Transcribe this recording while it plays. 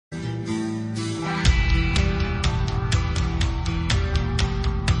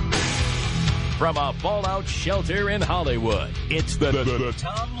From a fallout shelter in Hollywood, it's the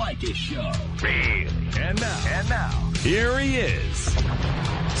Tom Leykis Show. Really? And now, here he is,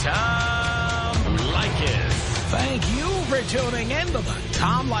 Tom Leykis. Thank you for tuning in to the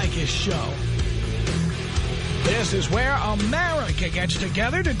Tom Leykis Show. This is where America gets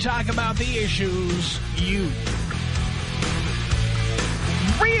together to talk about the issues you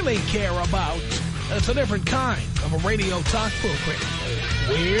really care about. It's a different kind of a radio talk program.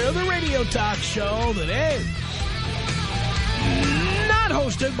 We're the radio talk show that is not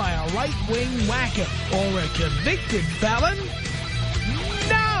hosted by a right-wing wacko or a convicted felon.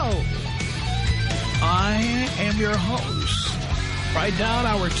 No! I am your host. Write down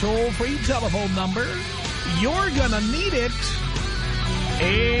our toll-free telephone number. You're gonna need it.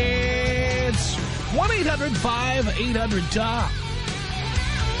 It's 1-800-5800-TOM.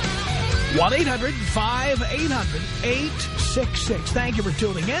 1-800-5800-866. Thank you for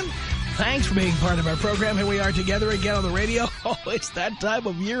tuning in. Thanks for being part of our program. Here we are together again on the radio. Oh, it's that time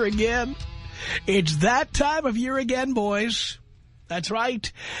of year again. It's that time of year again, boys. That's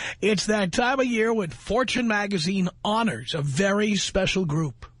right. It's that time of year when Fortune magazine honors a very special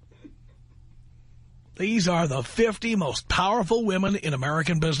group. These are the 50 most powerful women in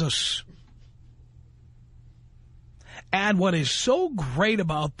American business. And what is so great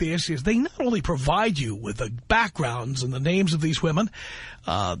about this is they not only provide you with the backgrounds and the names of these women,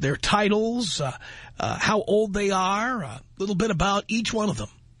 their titles, how old they are, a little bit about each one of them,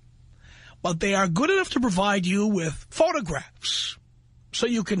 but they are good enough to provide you with photographs so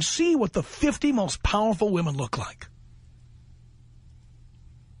you can see what the 50 most powerful women look like.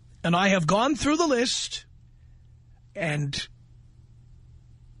 And I have gone through the list, and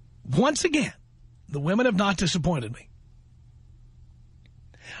once again, the women have not disappointed me.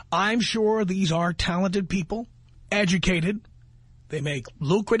 I'm sure these are talented people, educated. They make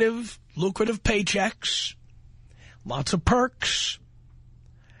lucrative paychecks, lots of perks.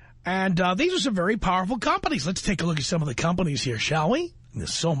 And these are some very powerful companies. Let's take a look at some of the companies here, shall we?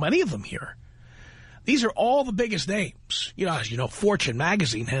 There's so many of them here. These are all the biggest names. You know, as you know, Fortune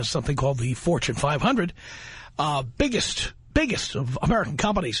magazine has something called the Fortune 500, biggest of American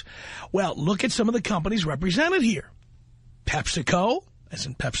companies. Well, look at some of the companies represented here. PepsiCo, as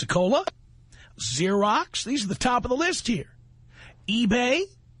in Pepsi-Cola, Xerox, these are the top of the list here. eBay,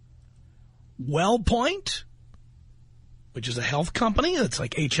 WellPoint, which is a health company that's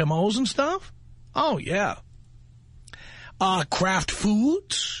like HMOs and stuff. Oh, yeah. Kraft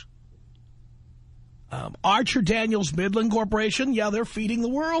Foods, Archer Daniels Midland Corporation. Yeah, they're feeding the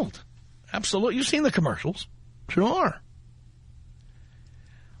world. Absolutely. You've seen the commercials. Sure.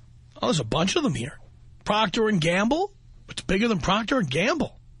 Oh, there's a bunch of them here. Procter & Gamble. It's bigger than Procter &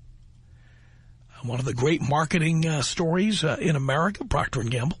 Gamble. One of the great marketing stories in America, Procter &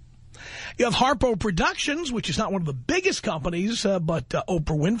 Gamble. You have Harpo Productions, which is not one of the biggest companies, but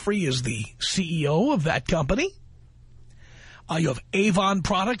Oprah Winfrey is the CEO of that company. You have Avon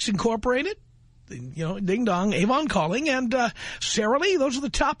Products Incorporated. You know, ding dong, Avon calling. And Sara Lee, those are the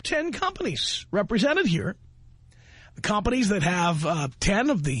top 10 companies represented here. The companies that have 10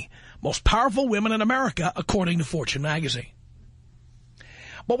 of the most powerful women in America, according to Fortune magazine.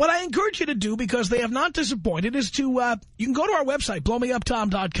 But what I encourage you to do, because they have not disappointed, is to, you can go to our website,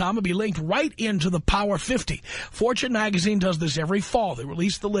 blowmeuptom.com, and be linked right into the Power 50. Fortune magazine does this every fall. They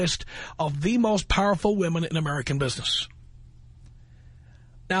release the list of the most powerful women in American business.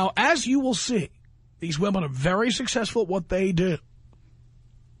 Now, as you will see, these women are very successful at what they do.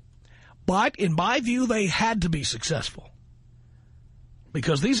 But in my view, they had to be successful.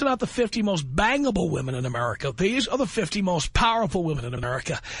 Because these are not the 50 most bangable women in America. These are the 50 most powerful women in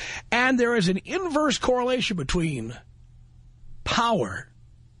America. And there is an inverse correlation between power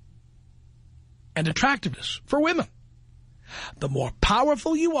and attractiveness for women. The more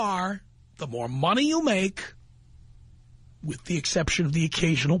powerful you are, the more money you make, with the exception of the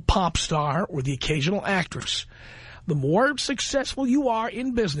occasional pop star or the occasional actress. The more successful you are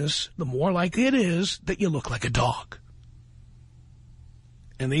in business, the more likely it is that you look like a dog.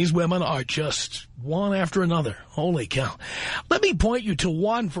 And these women are just one after another. Holy cow. Let me point you to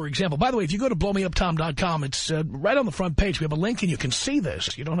one, for example. By the way, if you go to blowmeuptom.com, it's right on the front page. We have a link and you can see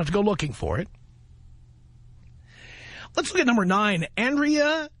this. You don't have to go looking for it. Let's look at number 9,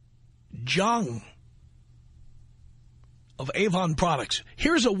 Andrea Jung of Avon Products.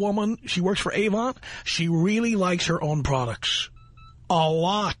 Here's a woman, she works for Avon. She really likes her own products. A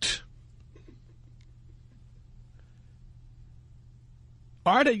lot.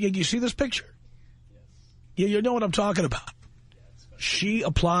 All right, you see this picture? Yes. You know what I'm talking about. She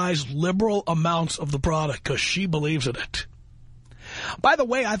applies liberal amounts of the product because she believes in it. By the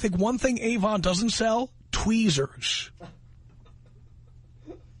way, I think one thing Avon doesn't sell, tweezers.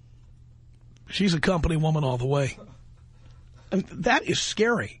 She's a company woman all the way. I mean, that is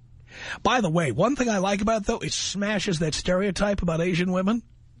scary. By the way, one thing I like about it, though, it smashes that stereotype about Asian women.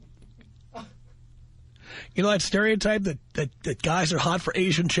 You know that stereotype that guys are hot for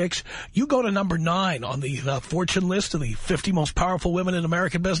Asian chicks? You go to number 9 on the Fortune list of the 50 most powerful women in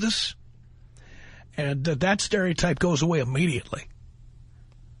American business, and that stereotype goes away immediately.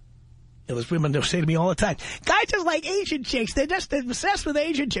 You know, there's women that say to me all the time, guys just like Asian chicks. They're just obsessed with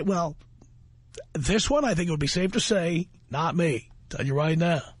Asian chicks. Well, this one, I think it would be safe to say, not me. Tell you right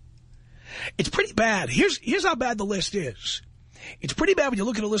now. It's pretty bad. Here's how bad the list is. It's pretty bad when you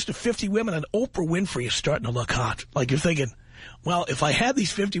look at a list of 50 women and Oprah Winfrey is starting to look hot. Like you're thinking, well, if I had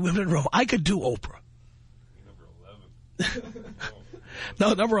these 50 women in a room, I could do Oprah. Number 11.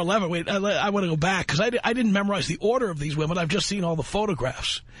 No, number 11. Wait, I want to go back because I didn't memorize the order of these women. I've just seen all the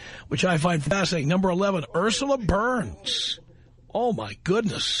photographs, which I find fascinating. Number 11, Ursula Burns. Oh, my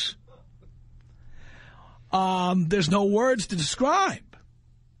goodness. There's no words to describe.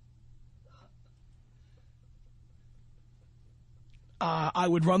 I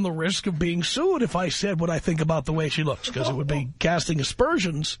would run the risk of being sued if I said what I think about the way she looks, because it would be casting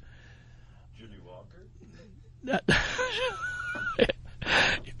aspersions. Jimmy Walker?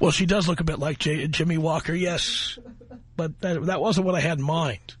 Well, she does look a bit like Jimmy Walker, yes. But that wasn't what I had in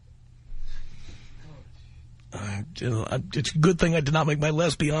mind. It's a good thing I did not make my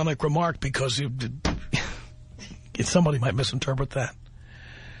lesbianic remark, because somebody might misinterpret that.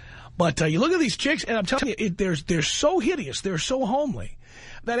 But you look at these chicks, and I'm telling you, they're so hideous, they're so homely,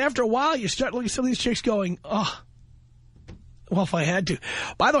 that after a while you start looking at some of these chicks going, oh, well, if I had to.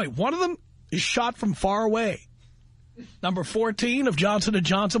 By the way, one of them is shot from far away. Number 14 of Johnson &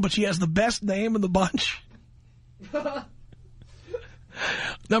 Johnson, but she has the best name in the bunch.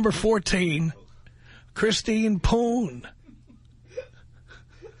 Number 14, Christine Poon.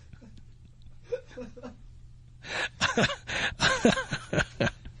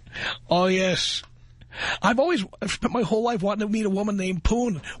 Oh, yes. I've spent my whole life wanting to meet a woman named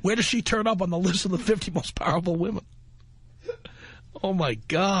Poon. Where does she turn up on the list of the 50 most powerful women? Oh, my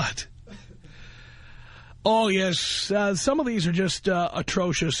God. Oh, yes. Some of these are just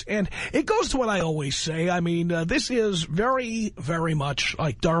atrocious. And it goes to what I always say. I mean, this is very, very much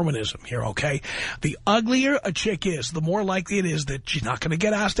like Darwinism here, okay? The uglier a chick is, the more likely it is that she's not going to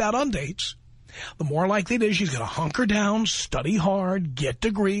get asked out on dates. The more likely it is she's going to hunker down, study hard, get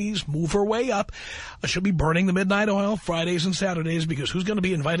degrees, move her way up. She'll be burning the midnight oil Fridays and Saturdays, because who's going to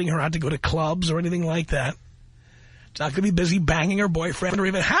be inviting her out to go to clubs or anything like that? She's not going to be busy banging her boyfriend or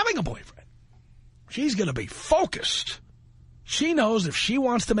even having a boyfriend. She's going to be focused. She knows if she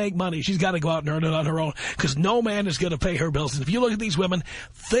wants to make money, she's got to go out and earn it on her own, because no man is going to pay her bills. And if you look at these women,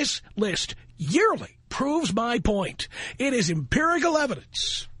 this list yearly proves my point. It is empirical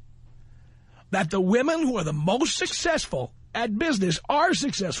evidence that the women who are the most successful at business are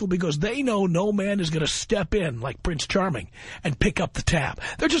successful because they know no man is going to step in like Prince Charming and pick up the tab.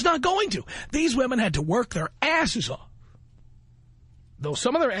 They're just not going to. These women had to work their asses off. Though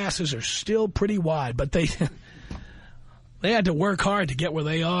some of their asses are still pretty wide, but they had to work hard to get where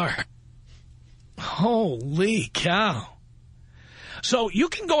they are. Holy cow. So you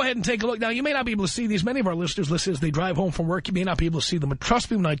can go ahead and take a look. Now, you may not be able to see these. Many of our listeners listen as they drive home from work. You may not be able to see them. But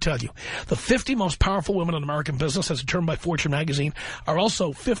trust me when I tell you, the 50 most powerful women in American business, as determined by Fortune magazine, are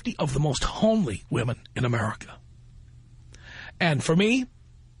also 50 of the most homely women in America. And for me,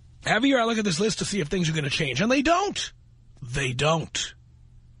 every year I look at this list to see if things are going to change. And they don't. They don't.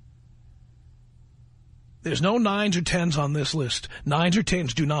 There's no 9s or 10s on this list. 9s or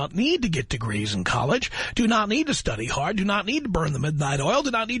 10s do not need to get degrees in college, do not need to study hard, do not need to burn the midnight oil, do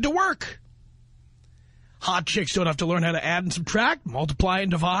not need to work. Hot chicks don't have to learn how to add and subtract, multiply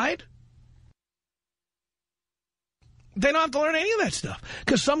and divide. They don't have to learn any of that stuff,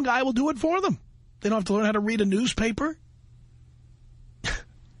 because some guy will do it for them. They don't have to learn how to read a newspaper.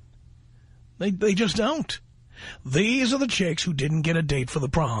 They just don't. These are the chicks who didn't get a date for the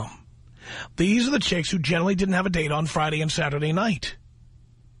prom. These are the chicks who generally didn't have a date on Friday and Saturday night.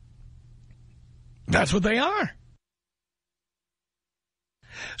 That's what they are.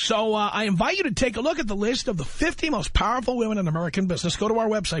 So I invite you to take a look at the list of the 50 most powerful women in American business. Go to our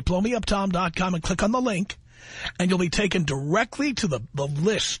website, blowmeuptom.com, and click on the link, and you'll be taken directly to the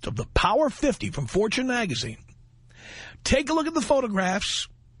list of the Power 50 from Fortune magazine. Take a look at the photographs,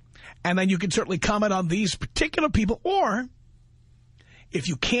 and then you can certainly comment on these particular people, or if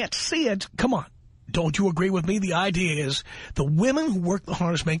you can't see it, come on. Don't you agree with me? The idea is the women who work the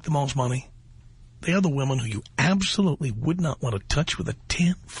hardest make the most money. They are the women who you absolutely would not want to touch with a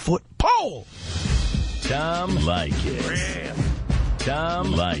 10-foot pole. Tom Leykis.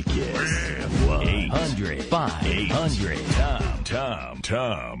 Tom Leykis.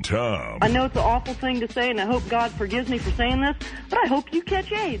 800-5800-TOM. Tom. I know it's an awful thing to say, and I hope God forgives me for saying this, but I hope you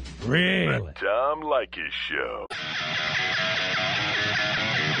catch AIDS. Really? The Tom Leykis Show.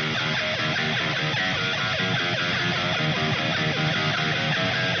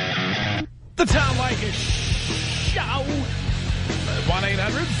 The Tom Leykis Show.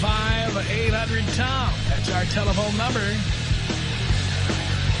 1-800-5800-TOM. That's our telephone number.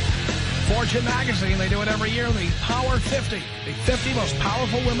 Fortune magazine, they do it every year. The Power 50. The 50 most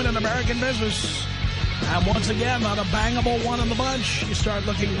powerful women in American business. And once again, not a bangable one in the bunch. You start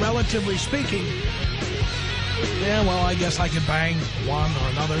looking, relatively speaking. Yeah, well, I guess I could bang one or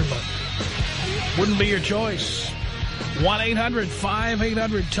another, but wouldn't be your choice.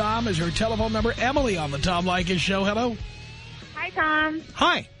 1-800-5800-TOM is your telephone number. Emily on the Tom Leykis Show. Hello. Hi, Tom.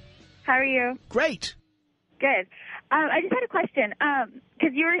 Hi. How are you? Great. Good. I just had a question.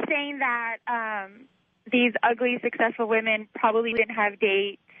 Because you were saying that these ugly, successful women probably didn't have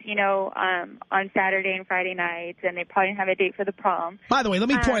dates, you know, on Saturday and Friday nights, and they probably didn't have a date for the prom. By the way, let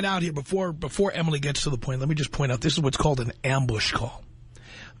me point out here, before Emily gets to the point, let me just point out, this is what's called an ambush call.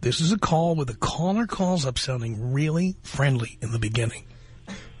 This is a call where the caller calls up sounding really friendly in the beginning.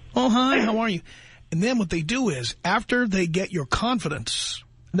 Oh, hi, how are you? And then what they do is, after they get your confidence,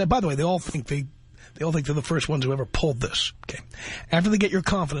 and then, by the way, they all think they're the first ones who ever pulled this. Okay. After they get your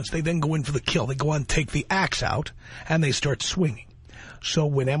confidence, they then go in for the kill. They go on, take the axe out, and they start swinging. So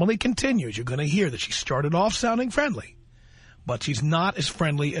when Emily continues, you're going to hear that she started off sounding friendly, but she's not as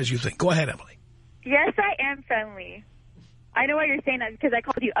friendly as you think. Go ahead, Emily. Yes, I am friendly. I know why you're saying that because I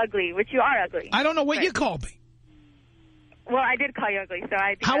called you ugly, which you are ugly. I don't know what you called me. Well, I did call you ugly, so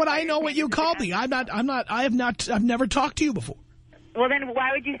I think How would I know what you called me? I've never talked to you before. Well, then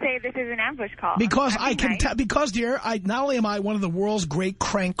why would you say this is an ambush call? Because dear, not only am I one of the world's great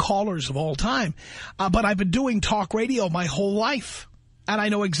crank callers of all time, but I've been doing talk radio my whole life. And I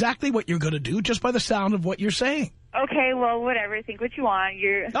know exactly what you're going to do just by the sound of what you're saying. Okay, well, whatever. Think what you want.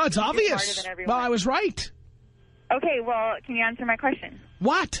 No, it's obvious. Smarter than everyone. Well, I was right. Okay, well, can you answer my question?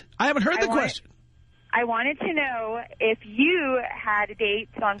 What? I haven't heard the question. I wanted to know if you had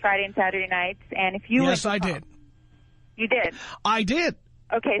dates on Friday and Saturday nights, and if you Yes, I did. You did? I did.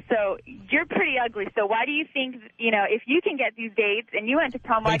 Okay, so you're pretty ugly. So why do you think, you know, if you can get these dates and you went to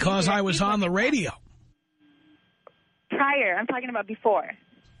prom... Because I was on the radio. Prior. I'm talking about before.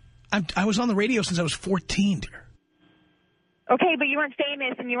 I was on the radio since I was 14, dear. Okay, but you weren't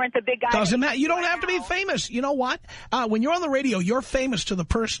famous and you weren't the big guy. Doesn't matter. You don't have to be famous. You know what? When you're on the radio, you're famous to the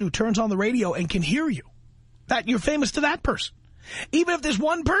person who turns on the radio and can hear you. That you're famous to that person. Even if there's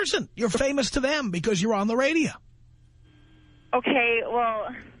one person, you're famous to them because you're on the radio. Okay, well...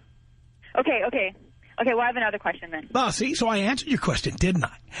 Okay, well, I have another question then. Well, see, so I answered your question, didn't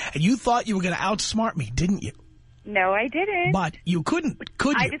I? And you thought you were going to outsmart me, didn't you? No, I didn't. But you couldn't,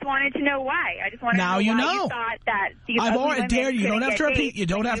 could you? I just wanted to know why. I just wanted now to know you why know. You thought that these I've ugly already women dared you. You don't have to repeat. dates. You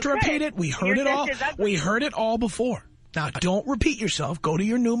don't have to repeat it. We heard it all. We heard it all before. Now, don't repeat yourself. Go to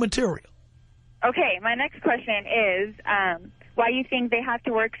your new material. Okay, my next question is why you think they have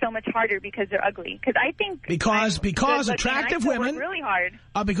to work so much harder because they're ugly? Because I think because attractive women work really hard.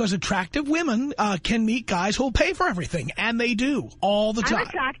 Because attractive women can meet guys who'll pay for everything, and they do all the time. I'm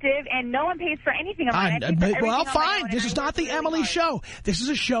attractive, and no one pays for anything on mine. Well, fine. This is not the Emily show. This is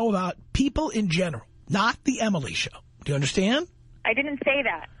a show about people in general, not the Emily show. Do you understand? I didn't say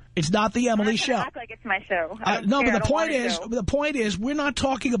that. It's not the Emily show. Act like it's my show. No, but the point is, we're not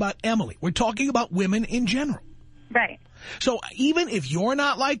talking about Emily. We're talking about women in general. Right. So even if you're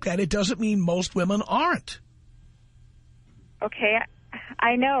not like that, it doesn't mean most women aren't. Okay,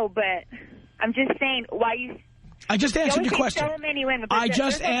 I know, but I'm just saying why you... I just answered your question. So many women, I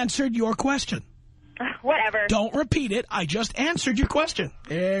just answered your question. Whatever. Don't repeat it. I just answered your question.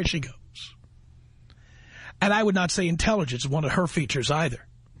 There she goes. And I would not say intelligence is one of her features either.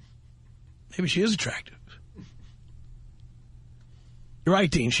 Maybe she is attractive. You're right,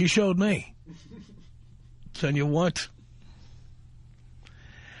 Dean. She showed me. Tell you what.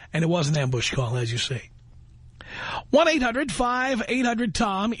 And it was an ambush call, as you say.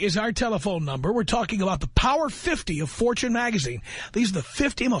 1-800-5800-TOM is our telephone number. We're talking about the Power 50 of Fortune magazine. These are the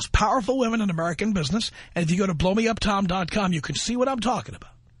 50 most powerful women in American business. And if you go to blowmeuptom.com, you can see what I'm talking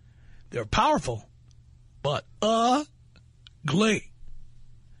about. They're powerful, but ugly.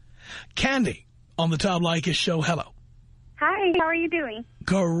 Candy on the Tom Leykis show. Hello. Hi, how are you doing?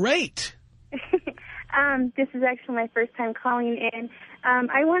 Great. This is actually my first time calling in.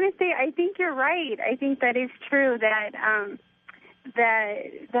 I want to say I think you're right. I think that is true that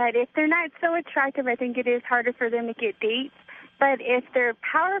that if they're not so attractive, I think it is harder for them to get dates. But if they're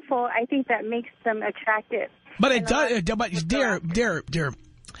powerful, I think that makes them attractive. But it does. But dear,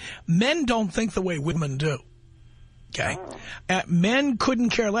 men don't think the way women do. Okay, men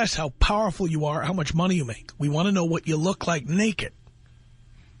couldn't care less how powerful you are, how much money you make. We want to know what you look like naked.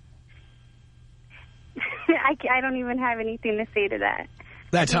 I don't even have anything to say to that.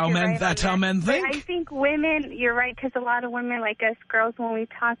 That's how men. That's how men think. But I think women. You're right, because a lot of women, like us girls, when we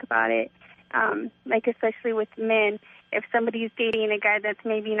talk about it, like especially with men, if somebody's dating a guy that's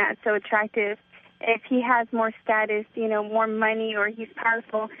maybe not so attractive, if he has more status, more money, or he's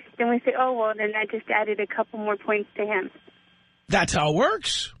powerful, then we say, oh, well, then that just added a couple more points to him. That's how it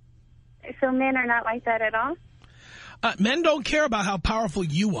works. So men are not like that at all? Men don't care about how powerful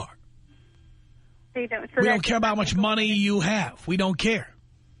you are. They don't. So we don't care about how much money you have. We don't care.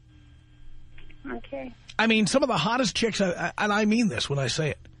 Okay. I mean, some of the hottest chicks, and I mean this when I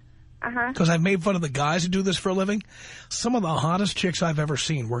say it, because I've made fun of the guys who do this for a living. Some of the hottest chicks I've ever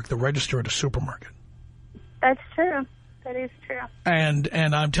seen work the register at a supermarket. That's true. That is true. And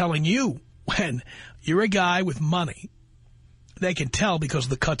I'm telling you, when you're a guy with money, they can tell because of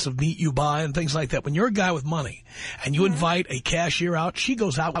the cuts of meat you buy and things like that. When you're a guy with money and you invite a cashier out, she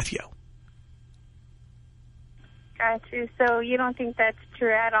goes out with you. Got you. So you don't think that's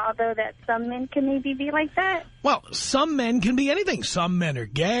true at all, though, that some men can maybe be like that? Well, some men can be anything. Some men are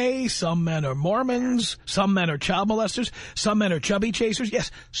gay. Some men are Mormons. Some men are child molesters. Some men are chubby chasers.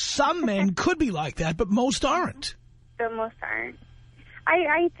 Yes, some men could be like that, but most aren't. But most aren't.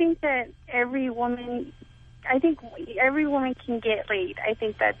 I think that every woman can get laid. I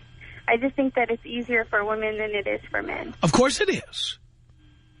just think that it's easier for women than it is for men. Of course it is.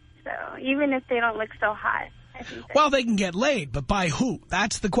 So even if they don't look so hot. Well, they can get laid, but by who?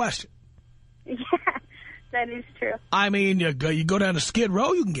 That's the question. Yeah, that is true. I mean, you go down to Skid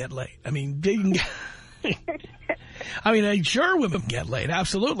Row, you can get laid. I mean, sure, women get laid,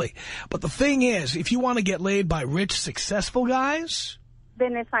 absolutely. But the thing is, if you want to get laid by rich, successful guys,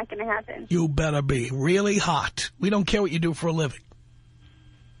 then it's not going to happen. You better be really hot. We don't care what you do for a living.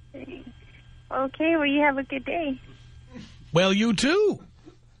 Okay, well, you have a good day. Well, you too.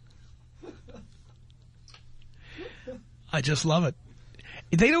 I just love it.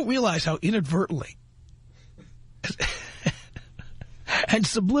 They don't realize how inadvertently and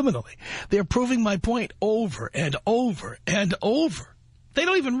subliminally they're proving my point over and over and over. They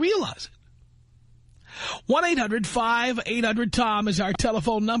don't even realize it. 1-800-5800-TOM is our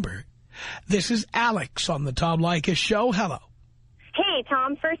telephone number. This is Alex on the Tom Leykis Show. Hello. Hey,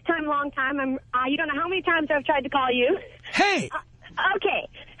 Tom. First time, long time. You don't know how many times I've tried to call you. Hey. Okay.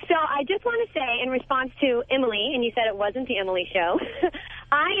 So I just want to say, in response to Emily, and you said it wasn't the Emily show,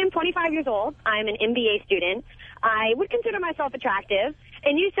 I am 25 years old. I'm an MBA student. I would consider myself attractive.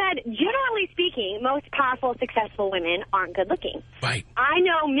 And you said, generally speaking, most powerful, successful women aren't good looking. Right. I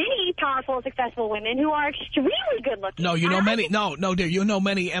know many powerful, successful women who are extremely good looking. No, you know many. No, dear, you know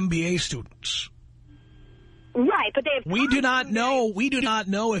many MBA students. Right, but they have. We do not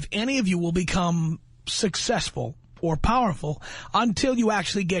know if any of you will become successful or powerful until you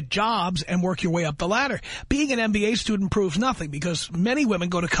actually get jobs and work your way up the ladder. Being an MBA student proves nothing because many women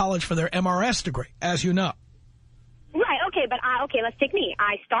go to college for their MRS degree, as you know. Right, okay, but let's take me.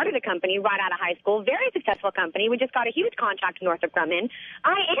 I started a company right out of high school, very successful company. We just got a huge contract in Northrop Grumman.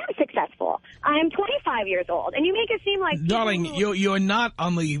 I am successful. I am 25 years old, and you make it seem like... Darling, you're not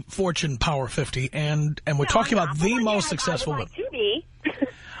on the Fortune Power 50, and we're talking about the most successful women. I would like to be.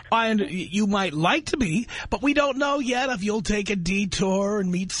 And you might like to be, but we don't know yet if you'll take a detour and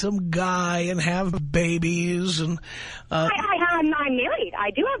meet some guy and have babies. And I'm married.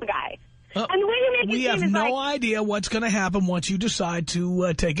 I do have a guy. And the way you make we have no idea what's going to happen once you decide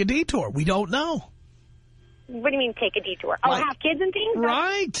to take a detour. We don't know. What do you mean take a detour? Oh, have kids and things?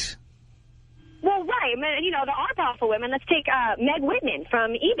 Right. Well, right. You know, there are powerful women. Let's take Meg Whitman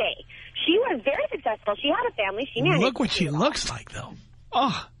from eBay. She was very successful. She had a family. She managed. Look what she looks like, though.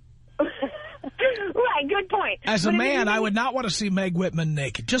 Oh. Right, good point. As a man, I would not want to see Meg Whitman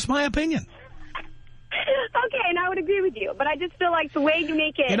naked. Just my opinion. Okay, and I would agree with you. But I just feel like the way you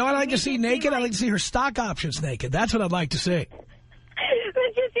make it... You know what I'd like to see naked? I'd like to see her stock options naked. That's what I'd like to see. It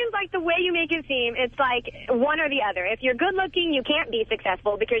just seems like the way you make it seem, it's like one or the other. If you're good looking, you can't be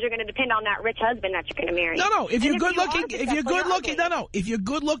successful because you're going to depend on that rich husband that you're going to marry. No. If you're good looking, if you're good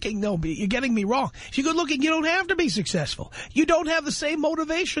looking, no, you're getting me wrong. If you're good looking, you don't have to be successful. You don't have the same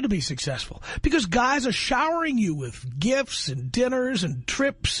motivation to be successful because guys are showering you with gifts and dinners and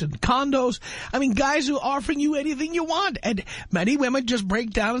trips and condos. I mean, guys are offering you anything you want. And many women just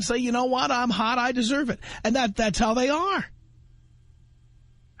break down and say, you know what, I'm hot, I deserve it. And that's how they are.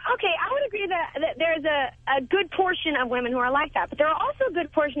 Okay, I would agree that there's a good portion of women who are like that, but there are also a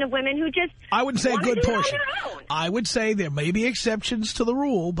good portion of women who just I wouldn't say a good portion. On their own. I would say there may be exceptions to the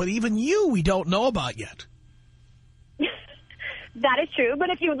rule, but even we don't know about yet. That is true, but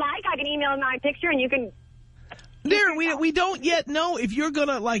if you like, I can email my picture and you can... Dear, we don't yet know if you're going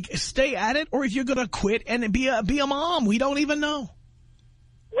to, like, stay at it or if you're going to quit and be a mom. We don't even know.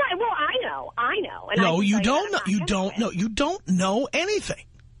 Right, well, I know. And no, you don't know. You don't know. You don't know anything.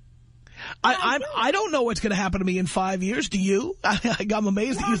 I don't know what's going to happen to me in 5 years. Do you? I'm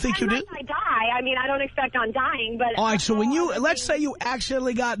amazed that you think you do. Unless I die. I mean, I don't expect on dying, but... All right, so when let's say you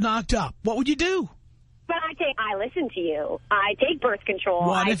accidentally got knocked up, what would you do? But I listen to you. I take birth control.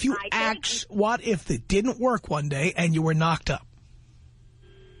 What if it didn't work one day and you were knocked up?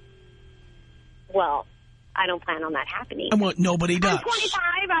 Well, I don't plan on that happening. And what nobody does. I'm 25.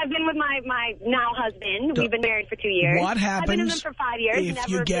 I've been with my now husband. We've been married for 2 years. What happens I've been with him for 5 years. if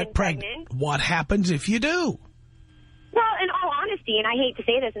you get pregnant? What happens if you do? Well, in all honesty, and I hate to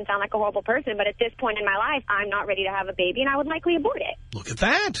say this and sound like a horrible person, but at this point in my life, I'm not ready to have a baby, and I would likely abort it. Look at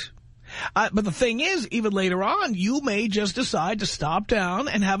that. But the thing is, even later on, you may just decide to stop down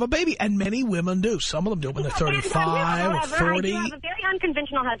and have a baby. And many women do. Some of them do it when they're 35 or 40. I do have a very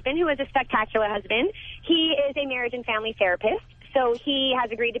unconventional husband who is a spectacular husband. He is a marriage and family therapist, so he has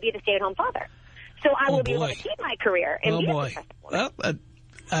agreed to be the stay-at-home father. So I will be able to keep my career and be a successful woman. Well,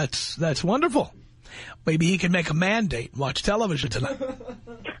 that's wonderful. Maybe he can make a mandate and watch television tonight.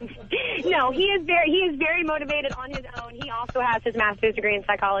 No, he is very motivated on his own. He also has his master's degree in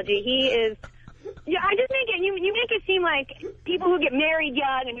psychology. He is. Yeah, I just make it. You make it seem like people who get married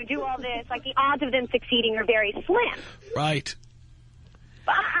young and who do all this, like the odds of them succeeding are very slim. Right.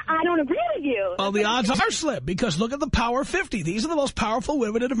 But I don't agree with you. Well, the odds are slim because look at the Power 50. These are the most powerful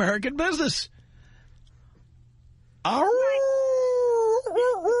women in American business.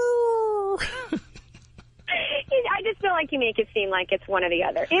 I just feel like you make it seem like it's one or the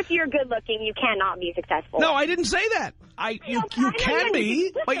other. If you're good looking, you cannot be successful. No, I didn't say that. You can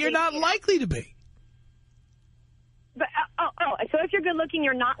be, but you're not likely to be. But so if you're good looking,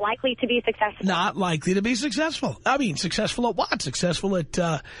 you're not likely to be successful. Not likely to be successful. I mean, successful at what? Successful at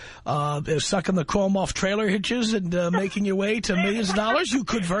sucking the chrome off trailer hitches and making your way to millions of dollars? You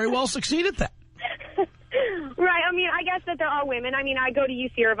could very well succeed at that. Right. I mean, I guess that there are women. I mean, I go to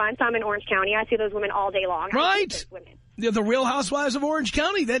UC Irvine, so I'm in Orange County. I see those women all day long. Right. The Real Housewives of Orange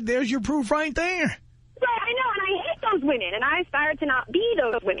County. There's your proof right there. Right, I know, and I hate those women, and I aspire to not be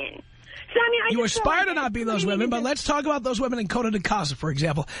those women. So, I mean, you aspire to not be those women, but let's talk about those women in Coto de Casa, for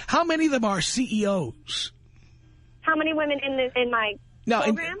example. How many of them are CEOs? How many women in my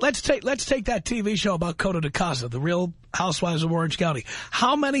program? Let's take that TV show about Coto de Casa, the Real Housewives of Orange County.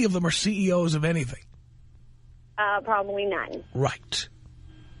 How many of them are CEOs of anything? Probably none. Right.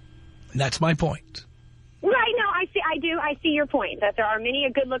 And that's my point. Right, no, I see your point, that there are many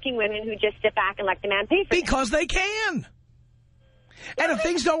good-looking women who just sit back and let the man pay for them. Because they can. And if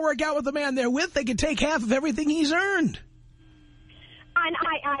things don't work out with the man they're with, they can take half of everything he's earned. And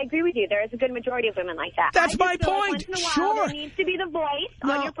I agree with you. There is a good majority of women like that. That's my point. Once in a while, there needs to be the voice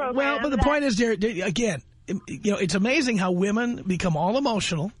on your program. Well, but the point is, again, you know, it's amazing how women become all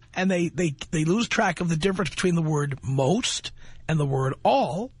emotional and they lose track of the difference between the word most and the word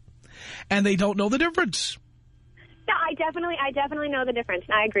all, and they don't know the difference. No, I definitely know the difference,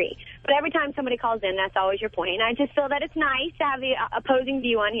 and I agree. But every time somebody calls in, that's always your point. And I just feel that it's nice to have the opposing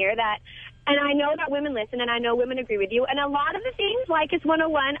view on here. And I know that women listen, and I know women agree with you. And a lot of the things, like it's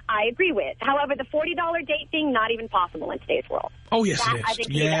 101, I agree with. However, the $40 date thing, not even possible in today's world. Oh, yes, it is.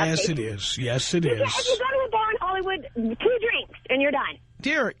 Yes, it is. Yes, it is. If you go to a bar in Hollywood, 2 drinks, and you're done.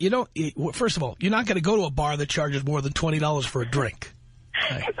 Dear, first of all, you're not going to go to a bar that charges more than $20 for a drink.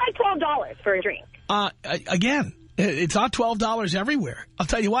 It's like $12 for a drink. Again, it's not $12 everywhere. I'll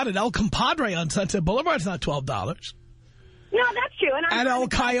tell you what, at El Compadre on Sunset Boulevard, it's not $12. No, that's true. And at El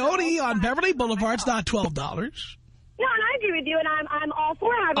Coyote on Beverly Boulevard, it's not $12. No, and I agree with you, and I'm all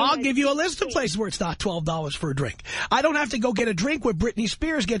for having I'll give you a list of places where it's not $12 for a drink. I don't have to go get a drink where Britney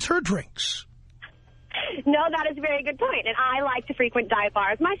Spears gets her drinks. No, that is a very good point. And I like to frequent dive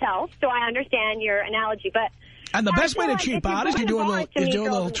bars myself, so I understand your analogy. But and the best way to cheap out is you do a little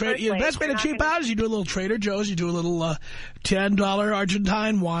The best way to cheap out is you do a little Trader Joe's. You do a little $10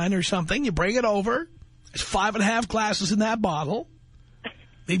 Argentine wine or something. You bring it over. There's 5.5 glasses in that bottle.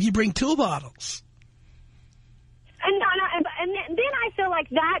 Maybe you bring 2 bottles. And then I feel like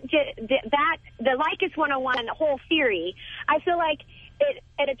the Leykis 101 and the whole theory, I feel like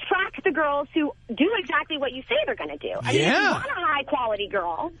it attracts the girls who do exactly what you say they're going to do. I mean, if you want a high-quality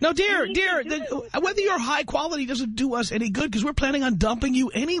girl... No, dear, whether you're high quality doesn't do us any good because we're planning on dumping you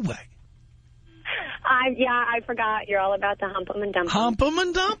anyway. I forgot. You're all about the hump 'em and dump 'em. Hump 'em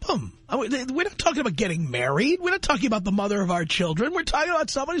and dump 'em. We're not talking about getting married. We're not talking about the mother of our children. We're talking about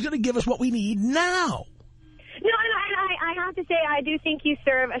somebody who's going to give us what we need now. No, and I have to say, I do think you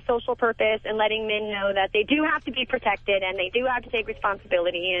serve a social purpose in letting men know that they do have to be protected and they do have to take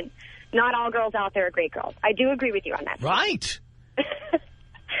responsibility, and not all girls out there are great girls. I do agree with you on that. Right. All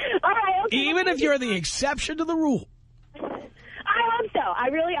right. Okay, even if you're the exception to the rule. I hope so.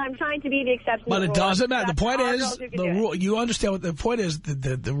 I'm trying to be the exception to the rule. But it doesn't matter. The point is, the rule. You understand what the point is?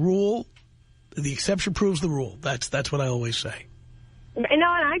 The rule, the exception proves the rule. That's what I always say. No, and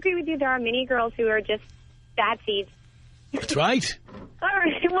I agree with you. There are many girls who are just bad seeds. That's right. All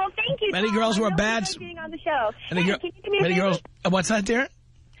right. Well, thank you. Many girls who are bad. Being on the show. Many girls. What's that, dear?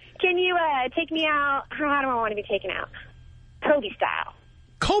 Can you take me out? How do I want to be taken out? Kobe style.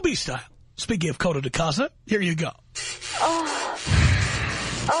 Kobe style. Speaking of Coda de Casa, here you go. Oh.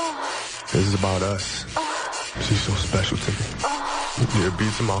 This is about us. Oh. She's so special to me. Oh. Yeah, it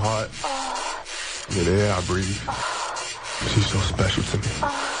beats in my heart. Oh. Yeah, the air I breathe. Oh. She's so special to me.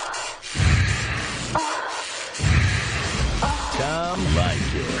 Oh. Tom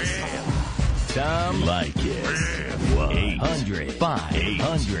Leykis. Tom Leykis.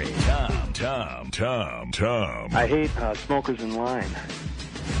 800-5800. Tom. I hate smokers in line.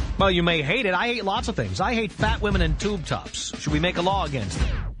 Well, you may hate it. I hate lots of things. I hate fat women in tube tops. Should we make a law against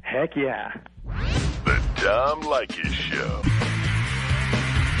them? Heck yeah. The Tom Leykis Show.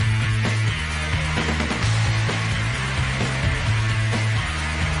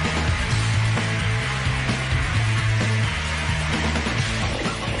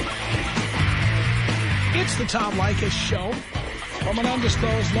 It's the Tom Leykis Show from an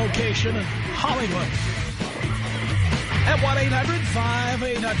undisclosed location in Hollywood. At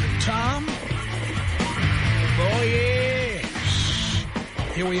 1-800-5800-TOM. Oh, yes.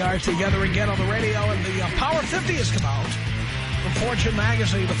 Here we are together again on the radio, and the Power 50 has come out from Fortune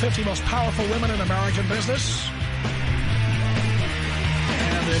magazine, the 50 most powerful women in American business.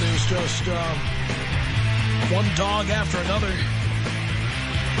 And it is just one dog after another.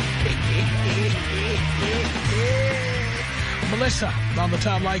 Melissa on the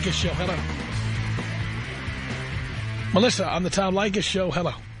Tom Leykis Show. Hello. Melissa on the Tom Leykis Show.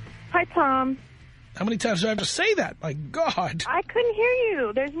 Hello. Hi, Tom. How many times do I have to say that? My God. I couldn't hear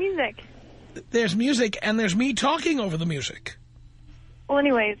you. There's music. There's music, and there's me talking over the music. Well,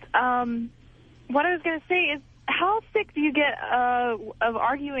 anyways, what I was going to say is, how sick do you get of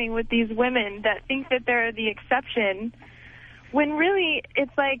arguing with these women that think that they're the exception, when really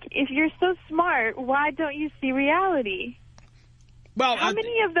it's like, if you're so smart, why don't you see reality? Well, how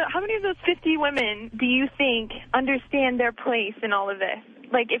many of those 50 women do you think understand their place in all of this?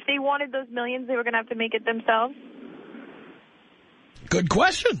 Like, if they wanted those millions, they were going to have to make it themselves? Good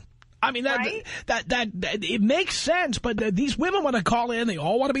question. I mean, right? that it makes sense, but these women want to call in. They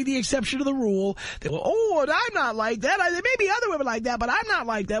all want to be the exception to the rule. They go, oh, I'm not like that. There may be other women like that, but I'm not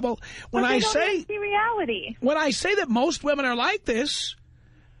like that. Well, when I say reality, when I say that most women are like this,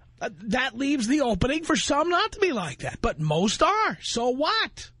 that leaves the opening for some not to be like that. But most are. So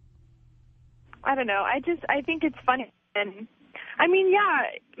what? I don't know. I think it's funny. And I mean,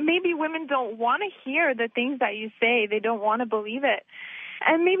 yeah, maybe women don't want to hear the things that you say. They don't want to believe it.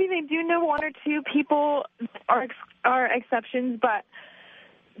 And maybe they do know one or two people are exceptions, but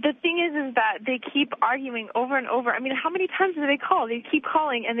the thing is that they keep arguing over and over. I mean, how many times do they call? They keep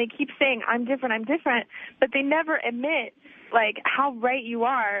calling and they keep saying, I'm different, but they never admit, like, how right you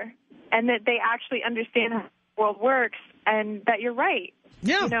are and that they actually understand how the world works and that you're right.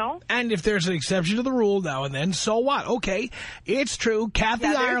 Yeah, you know? And if there's an exception to the rule now and then, so what? Okay, it's true. Kathy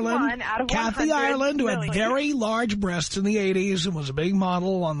Ireland, who had very large breasts in the 80s and was a big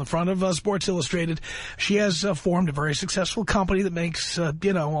model on the front of Sports Illustrated, she has formed a very successful company that makes,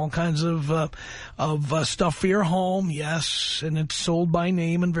 all kinds of stuff for your home, yes, and it's sold by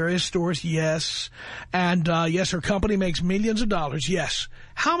name in various stores, yes, and yes, her company makes millions of dollars, yes.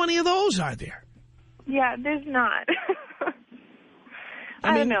 How many of those are there? Yeah, there's not.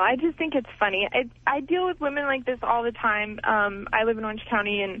 I don't know. I just think it's funny. I deal with women like this all the time. I live in Orange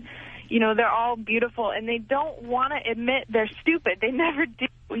County, and, you know, they're all beautiful, and they don't want to admit they're stupid. They never do.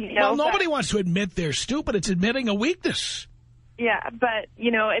 You know, well, nobody wants to admit they're stupid. It's admitting a weakness. Yeah, but,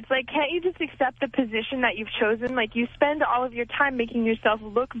 you know, it's like, can't you just accept the position that you've chosen? Like, you spend all of your time making yourself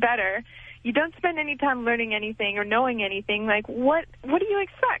look better. You don't spend any time learning anything or knowing anything. Like, what do you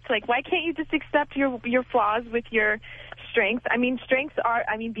expect? Like, why can't you just accept your flaws with your strengths? I mean,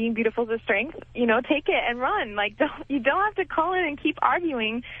 being beautiful is a strength. You know, take it and run. Like, you don't have to call in and keep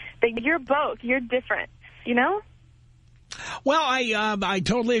arguing that you're both. You're different, you know? Well, I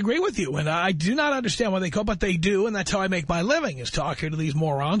totally agree with you, and I do not understand why they call, but they do, and that's how I make my living, is talking to these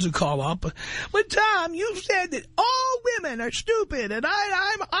morons who call up. But Tom, you said that all women are stupid, and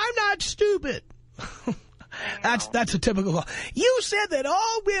I'm not stupid. That's a typical call. You said that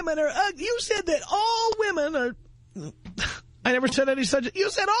all women are ugly. You said that all women are. I never said any such. You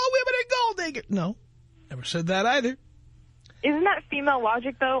said all women are gold diggers. No, never said that either. Isn't that female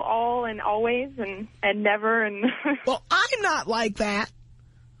logic, though? All and always and never and... Well, I'm not like that.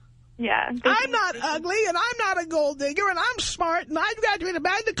 Yeah. I'm not ugly, and I'm not a gold digger, and I'm smart, and I graduated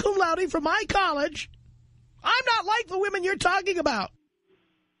magna cum laude from my college. I'm not like the women you're talking about.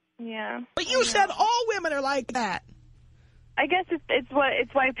 Yeah. But you said all women are like that. I guess it's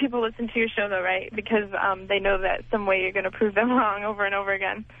why people listen to your show, though, right? Because they know that some way you're going to prove them wrong over and over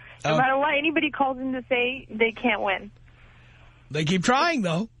again. No matter what anybody calls in to say, they can't win. They keep trying,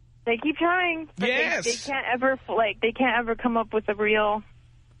 though. They keep trying. But yes. They can't ever come up with a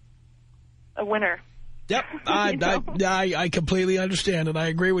winner. Yep. I completely understand, and I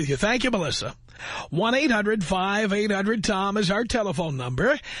agree with you. Thank you, Melissa. 1-800-5800-TOM is our telephone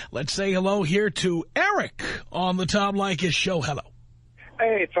number. Let's say hello here to Eric on the Tom Leykis show. Hello.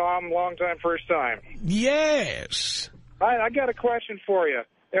 Hey, Tom. Long time, first time. Yes. I got a question for you.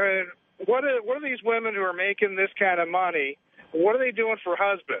 What are these women who are making this kind of money? What are they doing for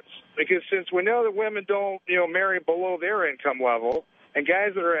husbands? Because since we know that women don't, marry below their income level, and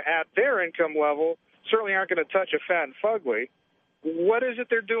guys that are at their income level certainly aren't going to touch a fat and fugly, what is it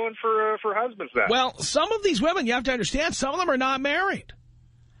they're doing for husbands then? Well, some of these women, you have to understand, some of them are not married.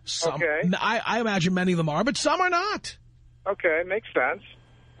 Okay. I imagine many of them are, but some are not. Okay, makes sense.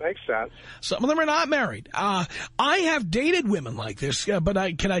 Makes sense. Some of them are not married. I have dated women like this, but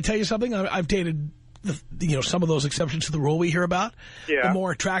can I tell you something? I've dated, some of those exceptions to the rule we hear about. Yeah. The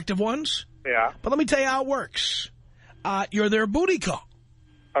more attractive ones. Yeah. But let me tell you how it works. You're their booty call.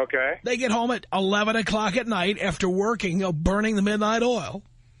 Okay. They get home at 11 o'clock at night after working, burning the midnight oil.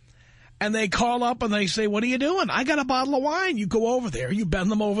 And they call up and they say, what are you doing? I got a bottle of wine. You go over there. You bend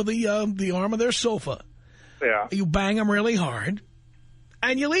them over the arm of their sofa. Yeah. You bang them really hard.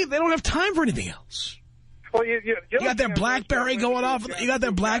 And you leave. They don't have time for anything else. Well, you got their BlackBerry going off. You got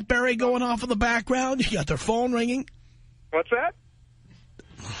their BlackBerry going off in the background. You got their phone ringing. What's that?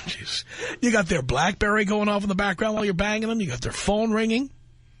 Oh, jeez. You got their BlackBerry going off in the background while you're banging them. You got their phone ringing.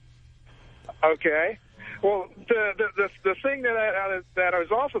 Okay. Well, the thing that I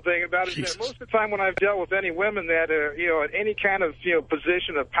was also thinking about is that most of the time when I've dealt with any women that at any kind of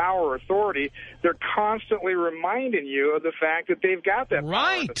position of power or authority, they're constantly reminding you of the fact that they've got that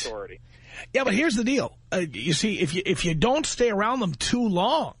power and authority. Yeah, but here's the deal. You see, if you don't stay around them too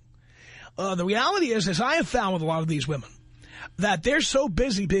long, the reality is, as I have found with a lot of these women, that they're so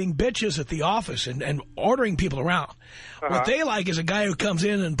busy being bitches at the office and ordering people around. What they like is a guy who comes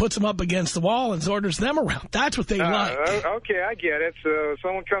in and puts them up against the wall and orders them around. That's what they like. Okay, I get it. So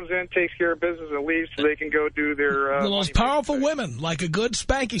someone comes in, takes care of business, and leaves so they can go do their... the most powerful women, like a good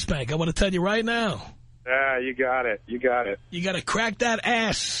spanky spank. I want to tell you right now. Yeah, you got it. You got it. You got to crack that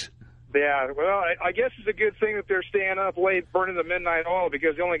ass. Yeah, well, I guess it's a good thing that they're staying up late burning the midnight oil,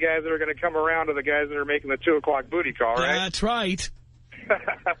 because the only guys that are going to come around are the guys that are making the 2 o'clock booty call, right? That's right.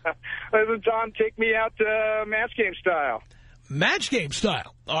 Listen, Tom, take me out match game style. Match game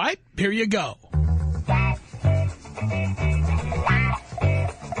style. All right, here you go.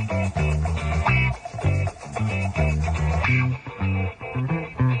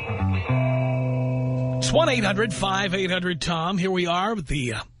 It's 1-800-5800-TOM. Here we are with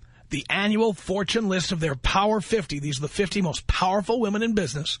the annual Fortune list of their Power 50. These are the 50 most powerful women in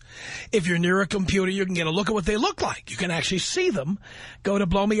business. If you're near a computer, you can get a look at what they look like. You can actually see them. Go to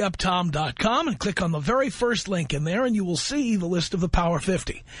blowmeuptom.com and click on the very first link in there, and you will see the list of the Power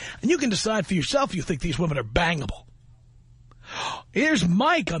 50. And you can decide for yourself if you think these women are bangable. Here's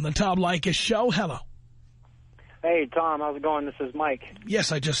Mike on the Tom Leykis show. Hello. Hey, Tom. How's it going? This is Mike.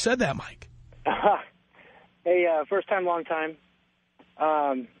 Yes, I just said that, Mike. Hey, first time, long time.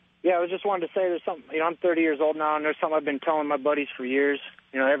 Yeah, I was just wanted to say there's something, I'm 30 years old now, and there's something I've been telling my buddies for years,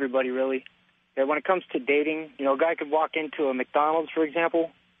 everybody really. That when it comes to dating, a guy could walk into a McDonald's, for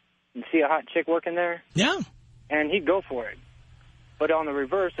example, and see a hot chick working there. Yeah. And he'd go for it. But on the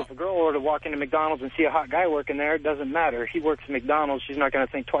reverse, if a girl were to walk into McDonald's and see a hot guy working there, it doesn't matter. If he works at McDonald's, she's not going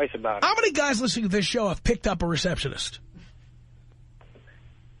to think twice about it. How many guys listening to this show have picked up a receptionist?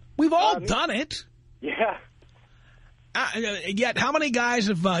 We've all done it. Yeah. Yet, how many guys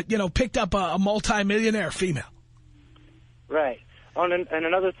have, picked up a multimillionaire female? Right. And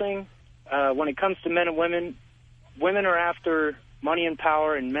another thing, when it comes to men and women, women are after money and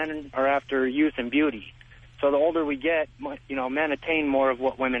power, and men are after youth and beauty. So the older we get, men attain more of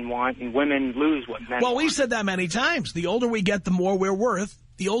what women want, and women lose what men want. Well, we've said that many times. The older we get, the more we're worth.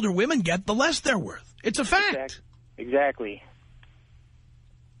 The older women get, the less they're worth. It's a fact. Exactly.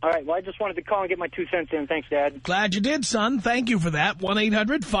 All right, well, I just wanted to call and get my 2 cents in. Thanks, Dad. Glad you did, son. Thank you for that.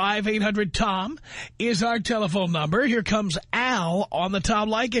 1-800-5800-TOM is our telephone number. Here comes Al on the Tom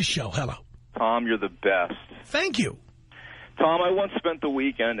Leykis Show. Hello. Tom, you're the best. Thank you. Tom, I once spent the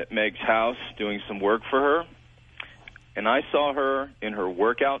weekend at Meg's house doing some work for her, and I saw her in her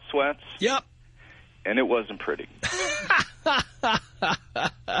workout sweats. Yep. And it wasn't pretty.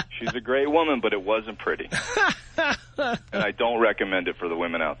 She's a great woman, but it wasn't pretty. And I don't recommend it for the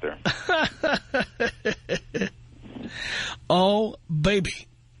women out there. Oh, baby.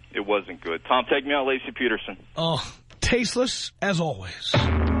 It wasn't good. Tom, take me out, Lacey Peterson. Oh, tasteless as always.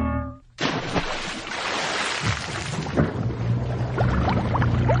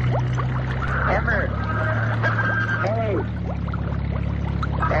 Emmer. Hey.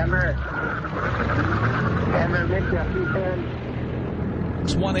 Emmer. Emmer, miss you,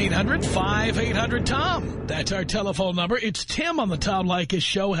 It's 1-800-5800-TOM. That's our telephone number. It's Tim on the Tom Leykis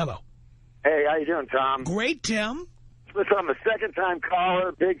Show. Hello. Hey, how you doing, Tom? Great, Tim. Listen, I'm a second-time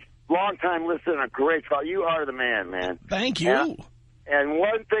caller, big, long-time listener, great call. You are the man. Thank you. And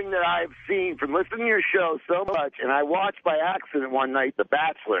one thing that I've seen from listening to your show so much, and I watched by accident one night, The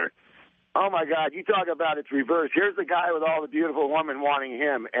Bachelor. Oh, my God, you talk about it's reverse. Here's the guy with all the beautiful women wanting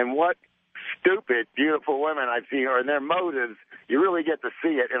him, and what stupid, beautiful women I've seen, or in their motives, you really get to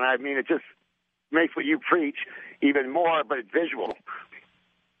see it. And, I mean, it just makes what you preach even more, but it's visual.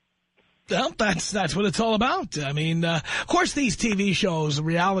 Well, that's what it's all about. I mean, of course, these TV shows,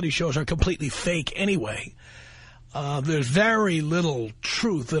 reality shows, are completely fake anyway. There's very little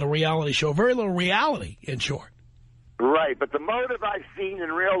truth in a reality show, very little reality, in short. Right, but the motive I've seen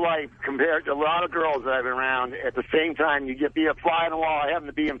in real life compared to a lot of girls that I've been around, at the same time, you get be a fly on the wall. I happen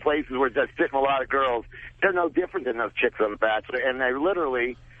to be in places where there's sitting a lot of girls. They're no different than those chicks on The Bachelor, and they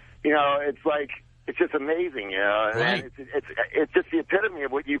literally, it's like, it's just amazing, Right. And it's just the epitome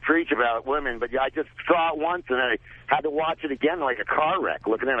of what you preach about women. But I just saw it once, and I had to watch it again like a car wreck,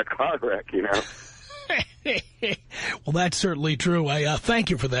 looking at a car wreck, Well, that's certainly true. I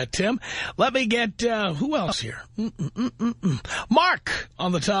thank you for that, Tim. Let me get, who else here? Mark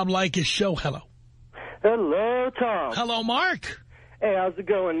on the Tom Leykis Show. Hello. Hello, Tom. Hello, Mark. Hey, how's it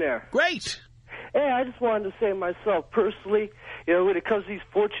going there? Great. Hey, I just wanted to say myself personally, when it comes to these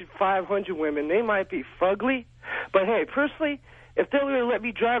Fortune 500 women, they might be fugly, but hey, personally, if they were to let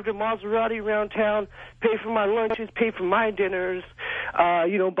me drive their Maserati around town, pay for my lunches, pay for my dinners,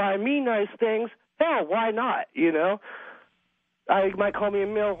 buy me nice things, hell, why not, I might call me a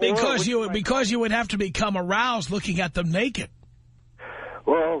male whore. Because you would have to become aroused looking at them naked.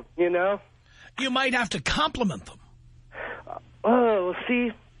 Well, You might have to compliment them.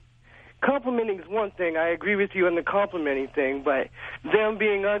 See, complimenting is one thing. I agree with you on the complimenting thing, but them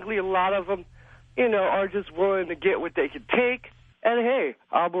being ugly, a lot of them, are just willing to get what they can take. And, hey,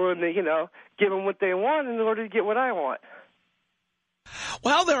 I'm willing to, give them what they want in order to get what I want.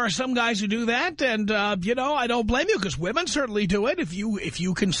 Well, there are some guys who do that, and, I don't blame you, because women certainly do it. If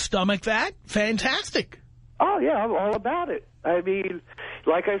you can stomach that, fantastic. Oh, yeah, I'm all about it. I mean,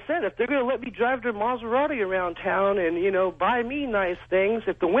 like I said, if they're going to let me drive their Maserati around town and, buy me nice things,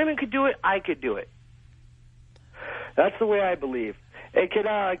 if the women could do it, I could do it. That's the way I believe. Hey,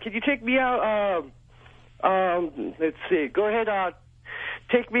 could you take me out, let's see, go ahead,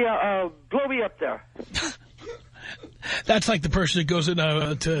 take me out, blow me up there. That's like the person that goes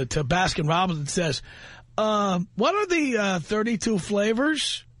into to Baskin-Robbins and says, what are the 32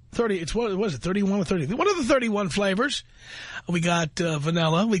 flavors? 30, what was it, 31 or 33? What are the 31 flavors? We got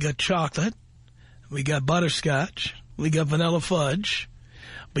vanilla, we got chocolate, we got butterscotch, we got vanilla fudge,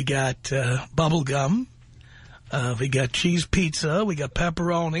 we got bubble gum, we got cheese pizza, we got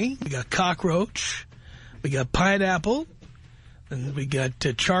pepperoni, we got cockroach, we got pineapple, and we got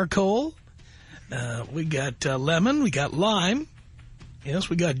charcoal, we got lemon, we got lime, Yes,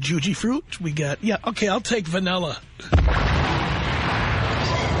 we got Juji Fruit. We got, yeah, okay, I'll take vanilla.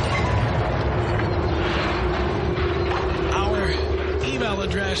 Our email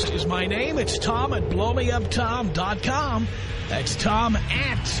address is my name. It's Tom at blowmeuptom.com. That's Tom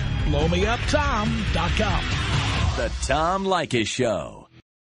at blowmeuptom.com. The Tom Leykis Show.